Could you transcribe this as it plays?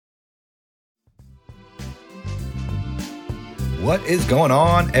What is going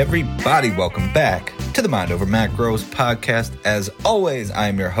on, everybody? Welcome back to the Mind Over Macros podcast. As always,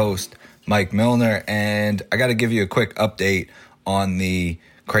 I'm your host, Mike Milner, and I got to give you a quick update on the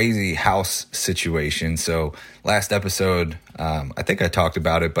crazy house situation. So last episode, I think I talked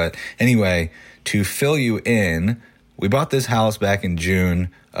about it, but anyway, to fill you in, we bought this house back in June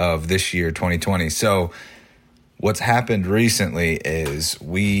of this year, 2020. So what's happened recently is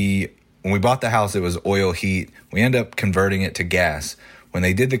when we bought the house, it was oil heat. We ended up converting it to gas. When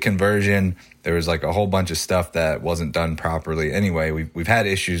they did the conversion, there was like a whole bunch of stuff that wasn't done properly. Anyway, we've had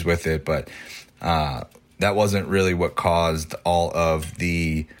issues with it, but that wasn't really what caused all of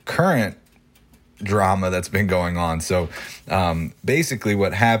the current drama that's been going on. So basically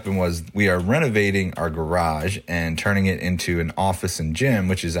what happened was we are renovating our garage and turning it into an office and gym,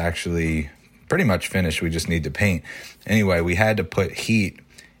 which is actually pretty much finished. We just need to paint. Anyway, we had to put heat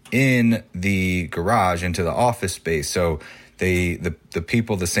in the garage into the office space. So the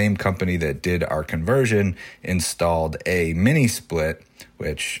people, the same company that did our conversion, installed a mini split,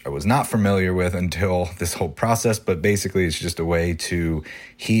 which I was not familiar with until this whole process, but basically it's just a way to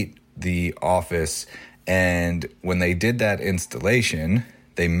heat the office. And when they did that installation,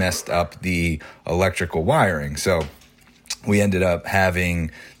 they messed up the electrical wiring. So we ended up having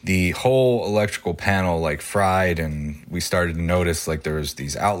the whole electrical panel like fried, and we started to notice like there was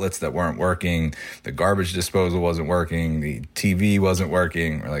these outlets that weren't working, the garbage disposal wasn't working, the TV wasn't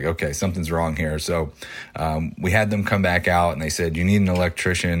working. We're like, okay, something's wrong here. So we had them come back out and they said, you need an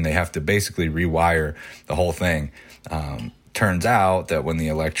electrician. They have to basically rewire the whole thing. Turns out that when the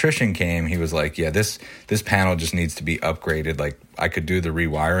electrician came, he was like, yeah, this panel just needs to be upgraded. Like I could do the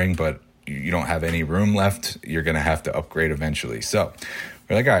rewiring, but you don't have any room left. You're going to have to upgrade eventually. So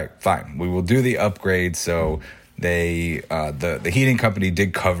we're like, all right, fine. We will do the upgrade. So they, the heating company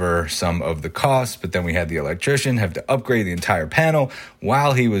did cover some of the costs, but then we had the electrician have to upgrade the entire panel.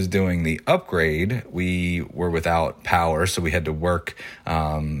 While he was doing the upgrade, we were without power. So we had to work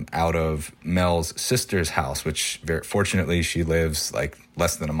out of Mel's sister's house, which very fortunately she lives like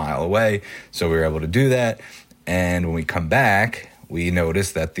less than a mile away. So we were able to do that. And when we come back, we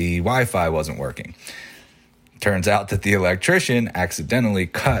noticed that the Wi-Fi wasn't working. Turns out that the electrician accidentally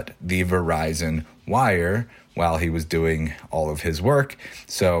cut the Verizon wire while he was doing all of his work.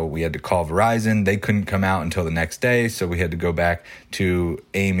 So we had to call Verizon. They couldn't come out until the next day. So we had to go back to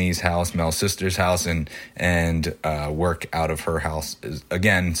Amy's house, Mel's sister's house, and work out of her house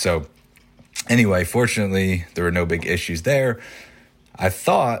again. So anyway, fortunately, there were no big issues there. I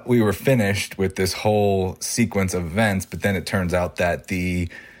thought we were finished with this whole sequence of events, but then it turns out that the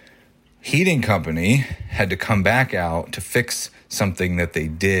heating company had to come back out to fix something that they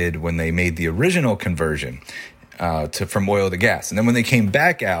did when they made the original conversion from oil to gas. And then when they came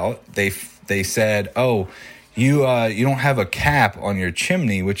back out, they said, oh, you don't have a cap on your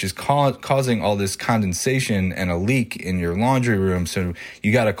chimney, which is causing all this condensation and a leak in your laundry room. So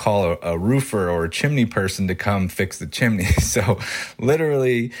you got to call a roofer or a chimney person to come fix the chimney. So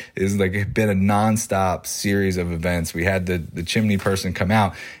literally it's like been a nonstop series of events. We had the chimney person come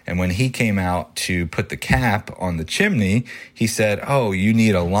out, and when he came out to put the cap on the chimney, he said, oh, you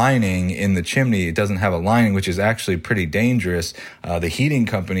need a lining in the chimney. It doesn't have a lining, which is actually pretty dangerous. The heating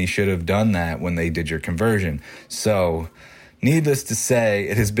company should have done that when they did your conversion. So needless to say,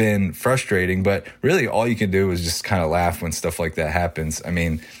 it has been frustrating, but really all you can do is just kind of laugh when stuff like that happens. I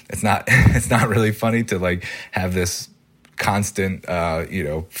mean, it's not really funny to like have this constant,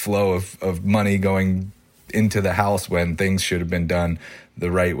 flow of money going into the house when things should have been done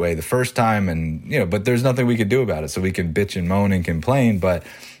the right way the first time. And, but there's nothing we could do about it. So we can bitch and moan and complain, but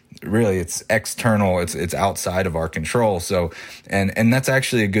really it's external, it's outside of our control. So and that's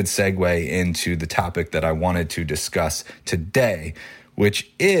actually a good segue into the topic that I wanted to discuss today,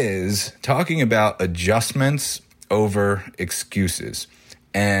 which is talking about adjustments over excuses.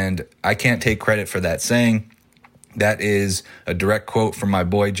 And I can't take credit for that saying. That is a direct quote from my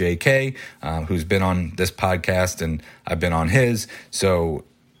boy JK, who's been on this podcast and I've been on his. So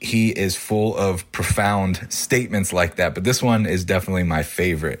he is full of profound statements like that, but this one is definitely my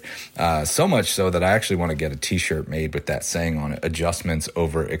favorite. So much so that I actually want to get a t-shirt made with that saying on it, adjustments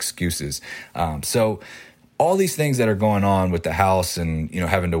over excuses. So all these things that are going on with the house and,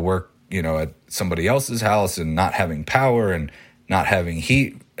 having to work, at somebody else's house and not having power and not having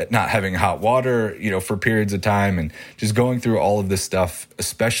heat, not having hot water, for periods of time, and just going through all of this stuff,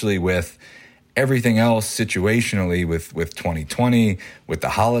 especially with everything else situationally with 2020, with the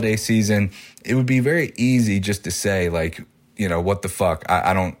holiday season. It would be very easy just to say like, what the fuck?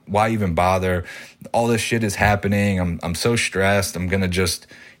 I don't, why even bother? All this shit is happening. I'm so stressed. I'm going to just,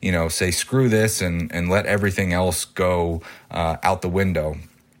 say screw this and let everything else go out the window.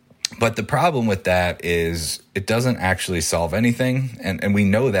 But the problem with that is it doesn't actually solve anything. And we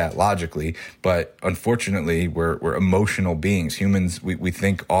know that logically, but unfortunately we're emotional beings. Humans, we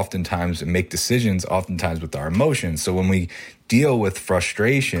think oftentimes and make decisions oftentimes with our emotions. So when we deal with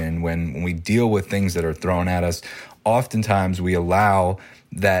frustration, when we deal with things that are thrown at us, oftentimes we allow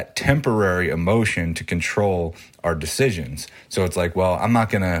that temporary emotion to control our decisions. So it's like, well, I'm not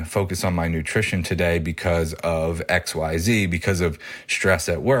going to focus on my nutrition today because of XYZ, because of stress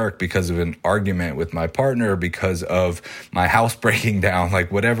at work, because of an argument with my partner, because of my house breaking down,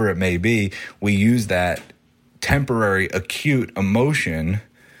 like whatever it may be. We use that temporary acute emotion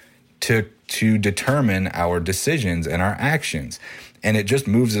to determine our decisions and our actions. And it just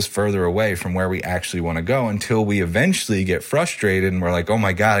moves us further away from where we actually want to go until we eventually get frustrated and we're like, oh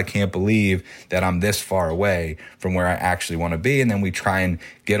my God, I can't believe that I'm this far away from where I actually want to be. And then we try and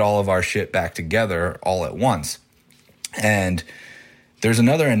get all of our shit back together all at once. And there's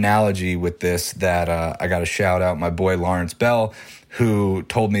another analogy with this that I got to shout out my boy Lawrence Bell, who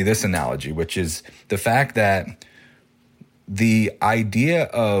told me this analogy, which is the fact that the idea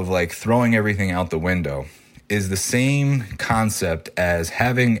of like throwing everything out the window is the same concept as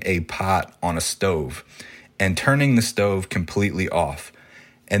having a pot on a stove and turning the stove completely off.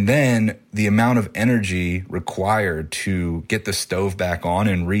 And then the amount of energy required to get the stove back on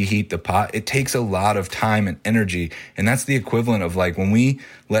and reheat the pot, it takes a lot of time and energy. And that's the equivalent of like when we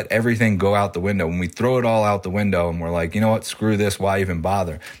let everything go out the window, when we throw it all out the window and we're like, you know what, screw this, why even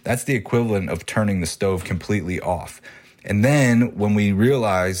bother? That's the equivalent of turning the stove completely off. And then when we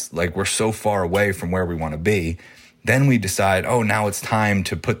realize like we're so far away from where we want to be, then we decide, oh, now it's time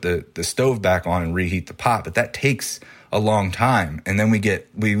to put the stove back on and reheat the pot. But that takes a long time. And then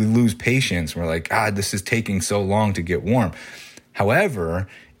we lose patience. We're like, God, this is taking so long to get warm. However,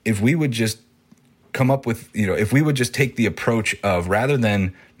 if we would just come up with, if we would just take the approach of rather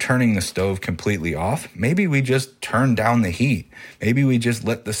than turning the stove completely off, maybe we just turn down the heat. Maybe we just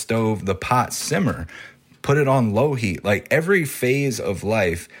let the pot simmer. Put it on low heat. Like every phase of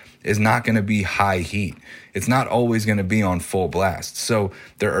life is not going to be high heat. It's not always going to be on full blast. So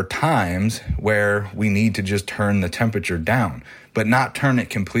there are times where we need to just turn the temperature down, but not turn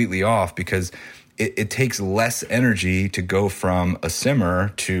it completely off because it takes less energy to go from a simmer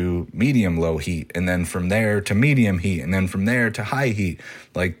to medium low heat, and then from there to medium heat, and then from there to high heat.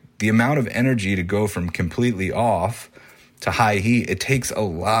 Like the amount of energy to go from completely off to high heat, it takes a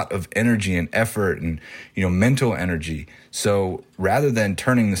lot of energy and effort and, mental energy. So rather than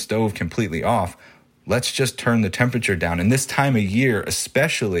turning the stove completely off, let's just turn the temperature down. And this time of year,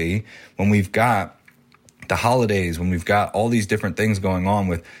 especially when we've got the holidays, when we've got all these different things going on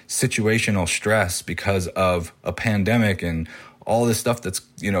with situational stress because of a pandemic and all this stuff that's,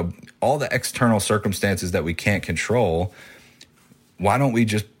 all the external circumstances that we can't control, why don't we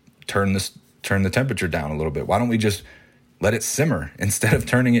just turn the temperature down a little bit? Why don't we just let it simmer instead of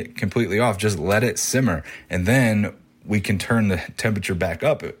turning it completely off? Just let it simmer. And then we can turn the temperature back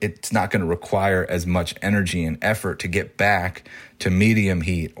up. It's not going to require as much energy and effort to get back to medium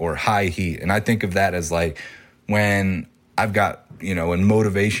heat or high heat. And I think of that as like when I've got, when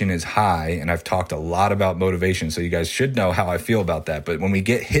motivation is high, and I've talked a lot about motivation, so you guys should know how I feel about that. But when we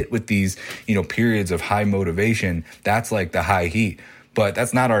get hit with these, periods of high motivation, that's like the high heat. But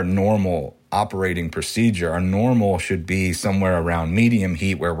that's not our normal operating procedure. Our normal should be somewhere around medium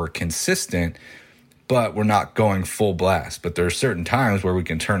heat where we're consistent, but we're not going full blast. But there are certain times where we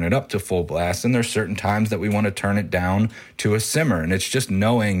can turn it up to full blast, and there's certain times that we want to turn it down to a simmer. And it's just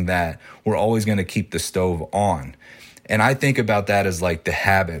knowing that we're always going to keep the stove on. And I think about that as like the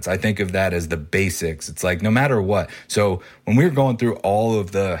habits. I think of that as the basics. It's like no matter what. So when we're going through all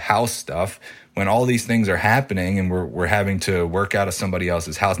of the house stuff, when all these things are happening and we're having to work out of somebody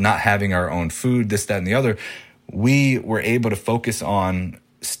else's house, not having our own food, this, that, and the other, we were able to focus on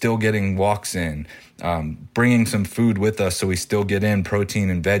still getting walks in, bringing some food with us so we still get in protein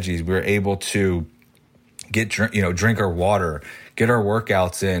and veggies. We were able to drink our water, get our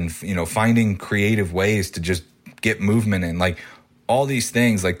workouts in, finding creative ways to just get movement in. Like all these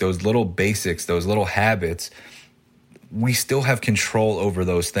things, like those little basics, those little habits, we still have control over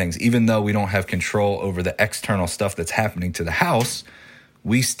those things. Even though we don't have control over the external stuff that's happening to the house,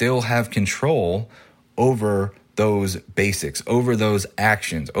 we still have control over those basics, over those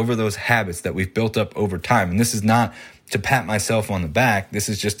actions, over those habits that we've built up over time. And this is not to pat myself on the back. This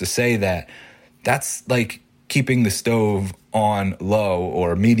is just to say that that's like keeping the stove on low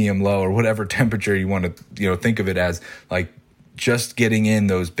or medium low or whatever temperature you want to, think of it as. Like just getting in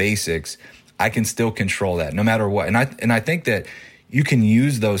those basics, I can still control that no matter what. And I think that you can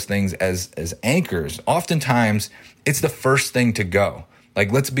use those things as anchors. Oftentimes, it's the first thing to go.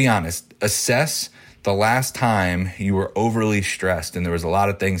 Like, let's be honest, assess the last time you were overly stressed and there was a lot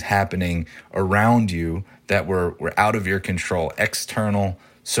of things happening around you that were out of your control, external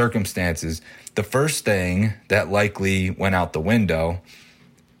circumstances. The first thing that likely went out the window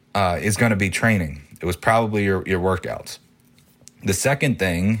is going to be training. It was probably your workouts. The second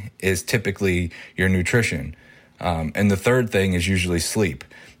thing is typically your nutrition. And the third thing is usually sleep.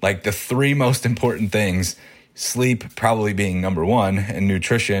 Like the three most important things, sleep probably being number one and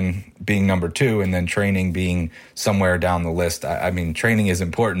nutrition being number two, and then training being somewhere down the list. I mean, training is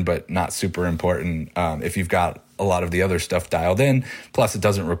important, but not super important if you've got a lot of the other stuff dialed in. Plus, it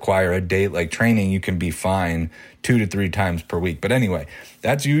doesn't require a date like training. You can be fine 2 to 3 times per week. But anyway,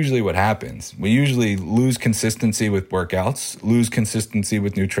 that's usually what happens. We usually lose consistency with workouts, lose consistency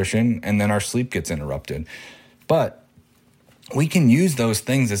with nutrition, and then our sleep gets interrupted. But we can use those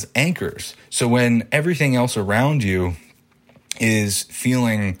things as anchors. So when everything else around you is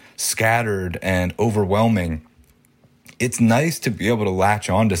feeling scattered and overwhelming, it's nice to be able to latch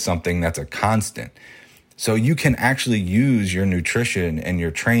onto something that's a constant. So you can actually use your nutrition and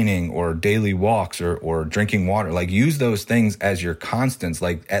your training or daily walks or drinking water, like use those things as your constants.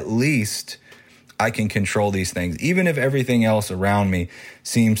 Like, at least I can control these things. Even if everything else around me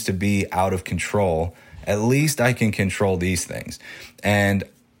seems to be out of control, at least I can control these things. And,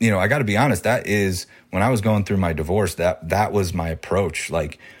 I got to be honest, that is when I was going through my divorce, that was my approach.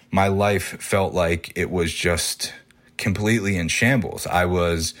 Like, my life felt like it was just completely in shambles. I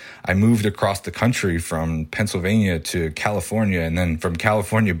moved across the country from Pennsylvania to California, and then from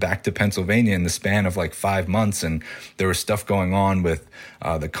California back to Pennsylvania in the span of like 5 months. And there was stuff going on with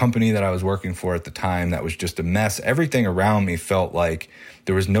the company that I was working for at the time that was just a mess. Everything around me felt like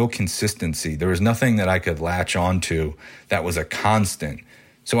there was no consistency. There was nothing that I could latch onto that was a constant.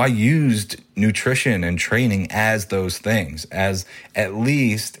 So I used nutrition and training as those things, as at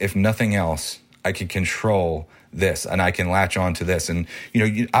least, if nothing else, I could control this and I can latch on to this. And,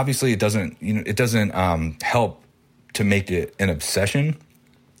 obviously it doesn't help to make it an obsession.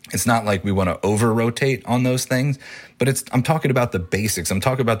 It's not like we want to over rotate on those things, but I'm talking about the basics. I'm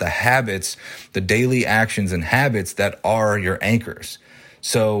talking about the habits, the daily actions and habits that are your anchors.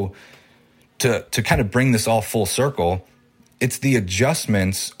 So to kind of bring this all full circle, it's the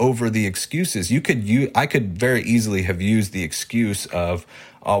adjustments over the excuses. I could very easily have used the excuse of,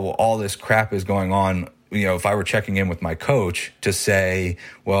 oh, well, all this crap is going on. If I were checking in with my coach to say,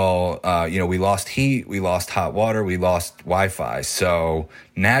 well, we lost heat, we lost hot water, we lost Wi-Fi. So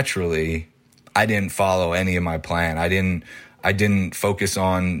naturally, I didn't follow any of my plan. I didn't focus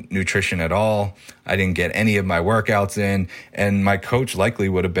on nutrition at all. I didn't get any of my workouts in. And my coach likely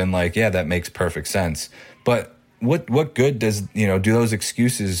would have been like, yeah, that makes perfect sense. But what good does, do those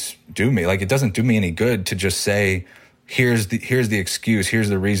excuses do me? Like, it doesn't do me any good to just say, here's the excuse, here's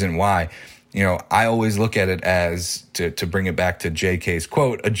the reason why. I always look at it as, to bring it back to JK's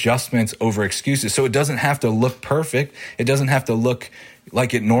quote, adjustments over excuses. So it doesn't have to look perfect. It doesn't have to look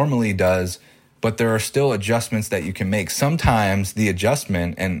like it normally does, but there are still adjustments that you can make. Sometimes the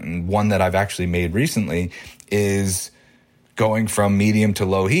adjustment, and one that I've actually made recently, is going from medium to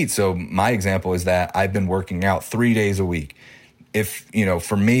low heat. So my example is that I've been working out 3 days a week. If,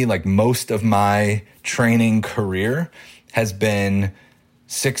 for me, like most of my training career has been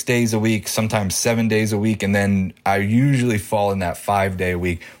 6 days a week, sometimes 7 days a week. And then I usually fall in that 5 day a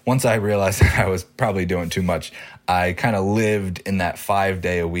week. Once I realized that I was probably doing too much, I kind of lived in that 5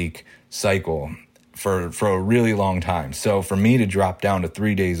 day a week cycle for a really long time. So for me to drop down to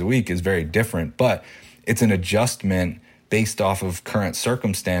 3 days a week is very different, but it's an adjustment based off of current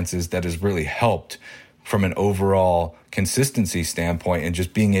circumstances that has really helped from an overall consistency standpoint and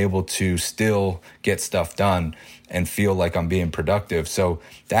just being able to still get stuff done and feel like I'm being productive. So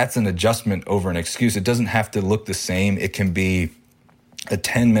that's an adjustment over an excuse. It doesn't have to look the same. It can be a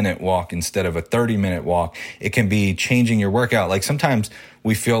 10-minute walk instead of a 30-minute walk. It can be changing your workout. Like sometimes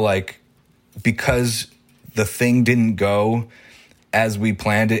we feel like because the thing didn't go as we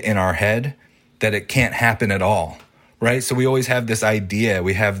planned it in our head, that it can't happen at all. Right? So we always have this idea,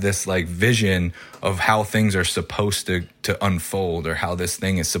 we have this like vision of how things are supposed to unfold or how this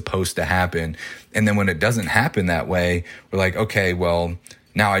thing is supposed to happen. And then when it doesn't happen that way, we're like, okay, well,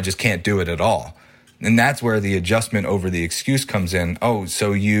 now I just can't do it at all. And that's where the adjustment over the excuse comes in. Oh,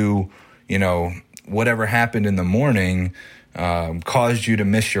 so whatever happened in the morning caused you to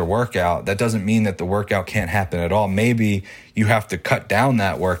miss your workout. That doesn't mean that the workout can't happen at all. Maybe you have to cut down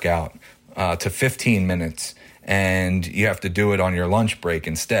that workout to 15 minutes and you have to do it on your lunch break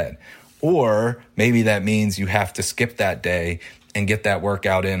instead. Or maybe that means you have to skip that day and get that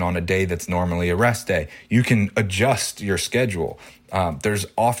workout in on a day that's normally a rest day. You can adjust your schedule. There's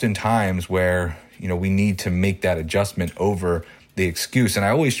often times where, we need to make that adjustment over the excuse. And I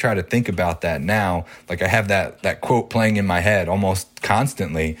always try to think about that now. Like I have that quote playing in my head almost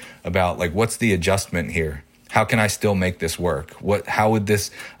constantly about like, what's the adjustment here? How can I still make this work? How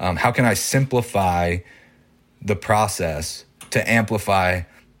can I simplify the process to amplify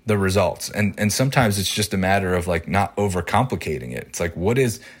the results? And sometimes it's just a matter of like not overcomplicating it. It's like, what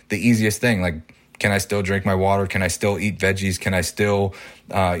is the easiest thing? Like, can I still drink my water? Can I still eat veggies? Can I still,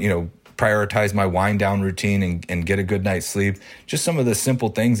 prioritize my wind down routine and get a good night's sleep? Just some of the simple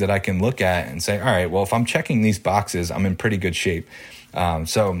things that I can look at and say, all right, well, if I'm checking these boxes, I'm in pretty good shape.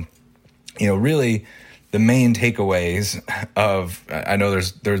 Really the main takeaways I know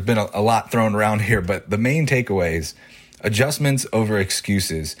there's been a lot thrown around here, but the main takeaways: adjustments over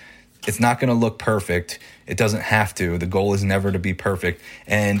excuses. It's not going to look perfect. It doesn't have to. The goal is never to be perfect.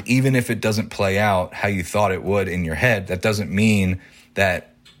 And even if it doesn't play out how you thought it would in your head, that doesn't mean that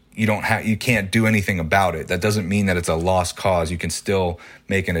you can't do anything about it. That doesn't mean that it's a lost cause. You can still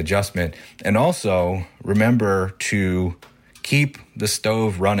make an adjustment. And also remember to keep the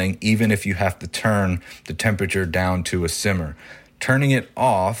stove running, even if you have to turn the temperature down to a simmer. Turning it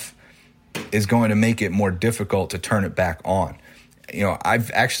off is going to make it more difficult to turn it back on.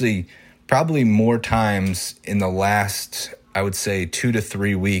 I've actually probably more times in the last, I would say 2 to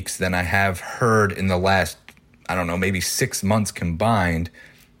 3 weeks than I have heard in the last, maybe 6 months combined,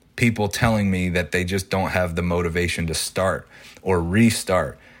 people telling me that they just don't have the motivation to start or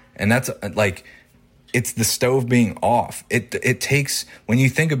restart. And that's like, it's the stove being off. It takes, when you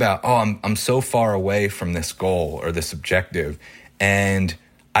think about, I'm so far away from this goal or this objective, and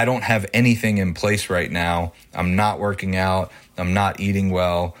I don't have anything in place right now. I'm not working out. I'm not eating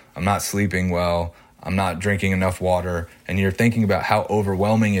well. I'm not sleeping well. I'm not drinking enough water. And you're thinking about how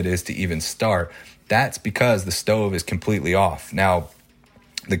overwhelming it is to even start. That's because the stove is completely off. Now,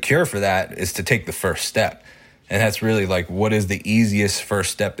 the cure for that is to take the first step. And that's really like, what is the easiest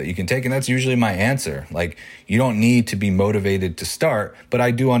first step that you can take? And that's usually my answer. Like, you don't need to be motivated to start, but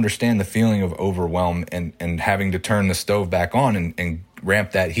I do understand the feeling of overwhelm and having to turn the stove back on and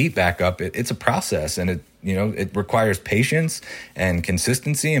ramp that heat back up. It's a process, and it requires patience and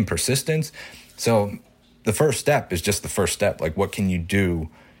consistency and persistence. So the first step is just the first step. Like, what can you do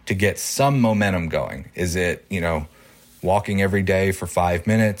to get some momentum going? Is it, walking every day for 5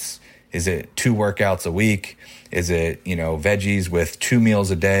 minutes? Is it 2 workouts a week? Is it, veggies with 2 meals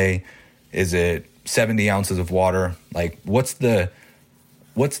a day? Is it 70 ounces of water? Like, what's the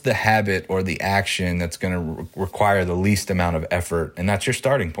habit or the action that's going to require the least amount of effort? And that's your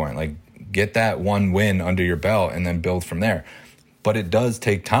starting point. Like, get that one win under your belt and then build from there. But it does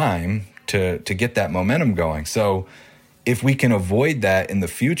take time to get that momentum going. So if we can avoid that in the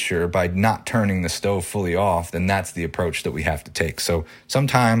future by not turning the stove fully off, then that's the approach that we have to take. So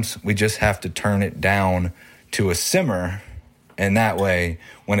sometimes we just have to turn it down to a simmer, and that way,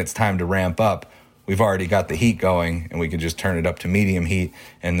 when it's time to ramp up, we've already got the heat going, and we can just turn it up to medium heat.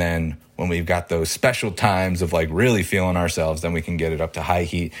 And then when we've got those special times of like really feeling ourselves, then we can get it up to high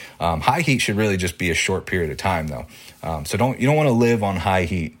heat. High heat should really just be a short period of time, though. So you don't want to live on high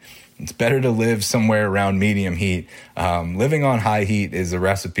heat. It's better to live somewhere around medium heat. Living on high heat is a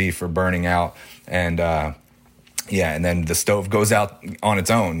recipe for burning out. And and then the stove goes out on its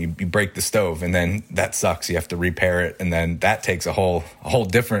own. You break the stove, and then that sucks. You have to repair it, and then that takes a whole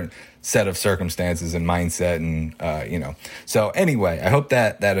different set of circumstances and mindset. And So anyway, I hope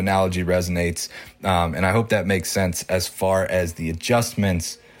that analogy resonates, and I hope that makes sense as far as the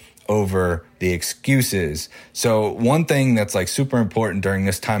adjustments over the excuses. So one thing that's like super important during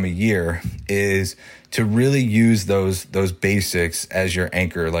this time of year is to really use those basics as your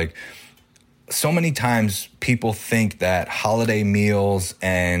anchor. Like, so many times people think that holiday meals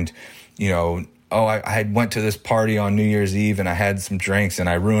and, I went to this party on New Year's Eve and I had some drinks and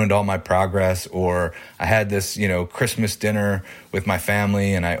I ruined all my progress, or I had this, Christmas dinner with my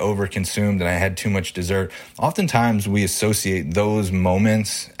family and I overconsumed and I had too much dessert. Oftentimes we associate those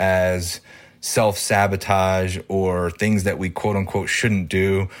moments as self-sabotage or things that we quote unquote shouldn't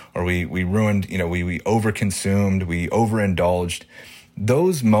do, or we ruined, we overconsumed, we overindulged.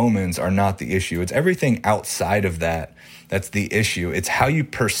 Those moments are not the issue. It's everything outside of that that's the issue. It's how you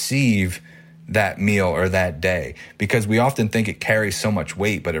perceive that meal or that day, because we often think it carries so much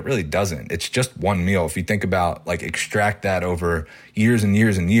weight, but it really doesn't. It's just one meal. If you think about like extract that over years and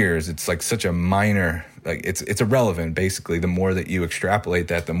years and years, it's like such a minor, like it's irrelevant. Basically, the more that you extrapolate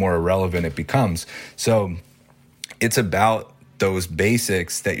that, the more irrelevant it becomes. So it's about those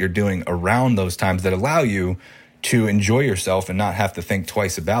basics that you're doing around those times that allow you to enjoy yourself and not have to think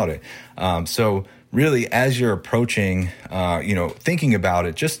twice about it. So really, as you're approaching, thinking about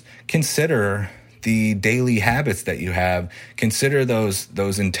it, just consider the daily habits that you have. Consider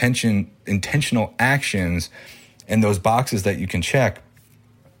those intentional actions and those boxes that you can check,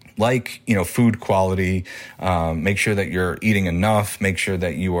 like, food quality, make sure that you're eating enough, make sure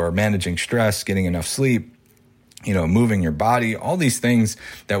that you are managing stress, getting enough sleep, moving your body, all these things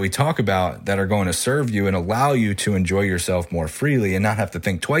that we talk about that are going to serve you and allow you to enjoy yourself more freely and not have to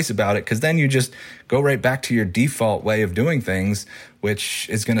think twice about it, because then you just go right back to your default way of doing things, which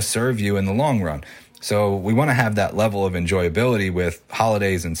is going to serve you in the long run. So we want to have that level of enjoyability with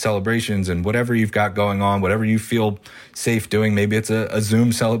holidays and celebrations and whatever you've got going on, whatever you feel safe doing. Maybe it's a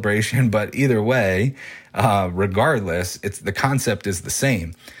Zoom celebration, but either way, regardless, the concept is the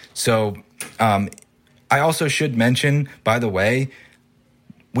same. So, I also should mention, by the way,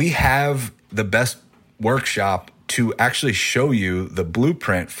 we have the best workshop to actually show you the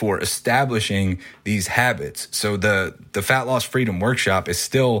blueprint for establishing these habits. So the Fat Loss Freedom Workshop is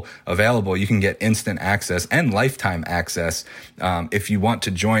still available. You can get instant access and lifetime access if you want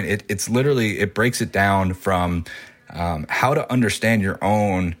to join. It breaks it down from how to understand your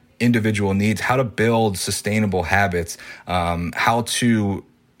own individual needs, how to build sustainable habits, how to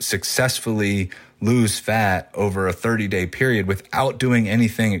successfully lose fat over a 30-day period without doing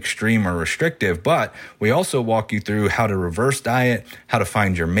anything extreme or restrictive. But we also walk you through how to reverse diet, how to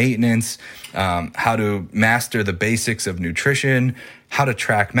find your maintenance, how to master the basics of nutrition, how to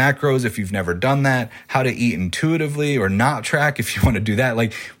track macros if you've never done that, how to eat intuitively or not track if you want to do that.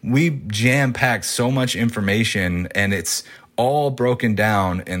 Like, we jam-pack so much information, and it's all broken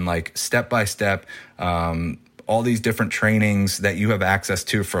down in like step-by-step, all these different trainings that you have access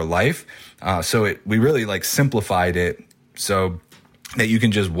to for life. We really like simplified it so that you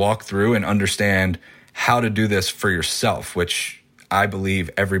can just walk through and understand how to do this for yourself, which I believe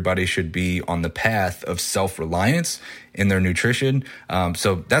everybody should be on the path of self-reliance in their nutrition.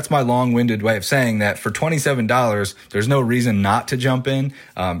 So that's my long-winded way of saying that for $27, there's no reason not to jump in.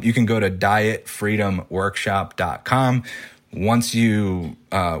 You can go to dietfreedomworkshop.com. Once you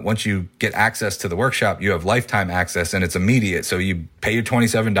get access to the workshop, you have lifetime access, and it's immediate. So you pay your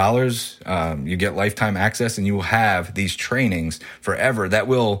 $27, you get lifetime access, and you will have these trainings forever that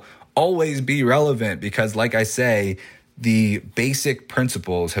will always be relevant because, like I say, the basic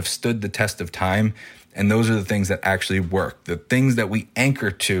principles have stood the test of time. And those are the things that actually work, the things that we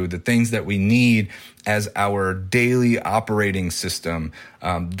anchor to, the things that we need as our daily operating system.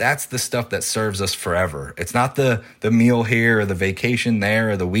 That's the stuff that serves us forever. It's not the meal here or the vacation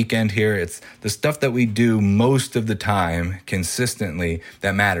there or the weekend here. It's the stuff that we do most of the time consistently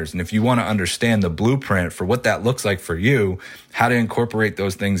that matters. And if you want to understand the blueprint for what that looks like for you, how to incorporate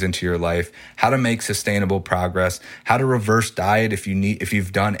those things into your life, how to make sustainable progress, how to reverse diet if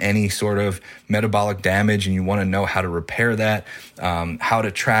you've done any sort of metabolic damage and you want to know how to repair that, how to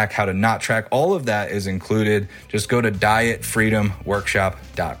track, how to not track, all of that is included. Just go to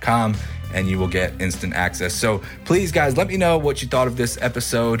dietfreedomworkshop.com and you will get instant access. So please, guys, let me know what you thought of this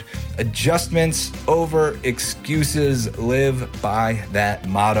episode. Adjustments over excuses. Live by that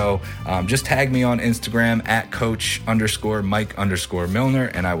motto. Just tag me on Instagram at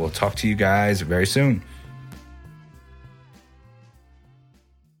coach_Mike_Milner, and I will talk to you guys very soon.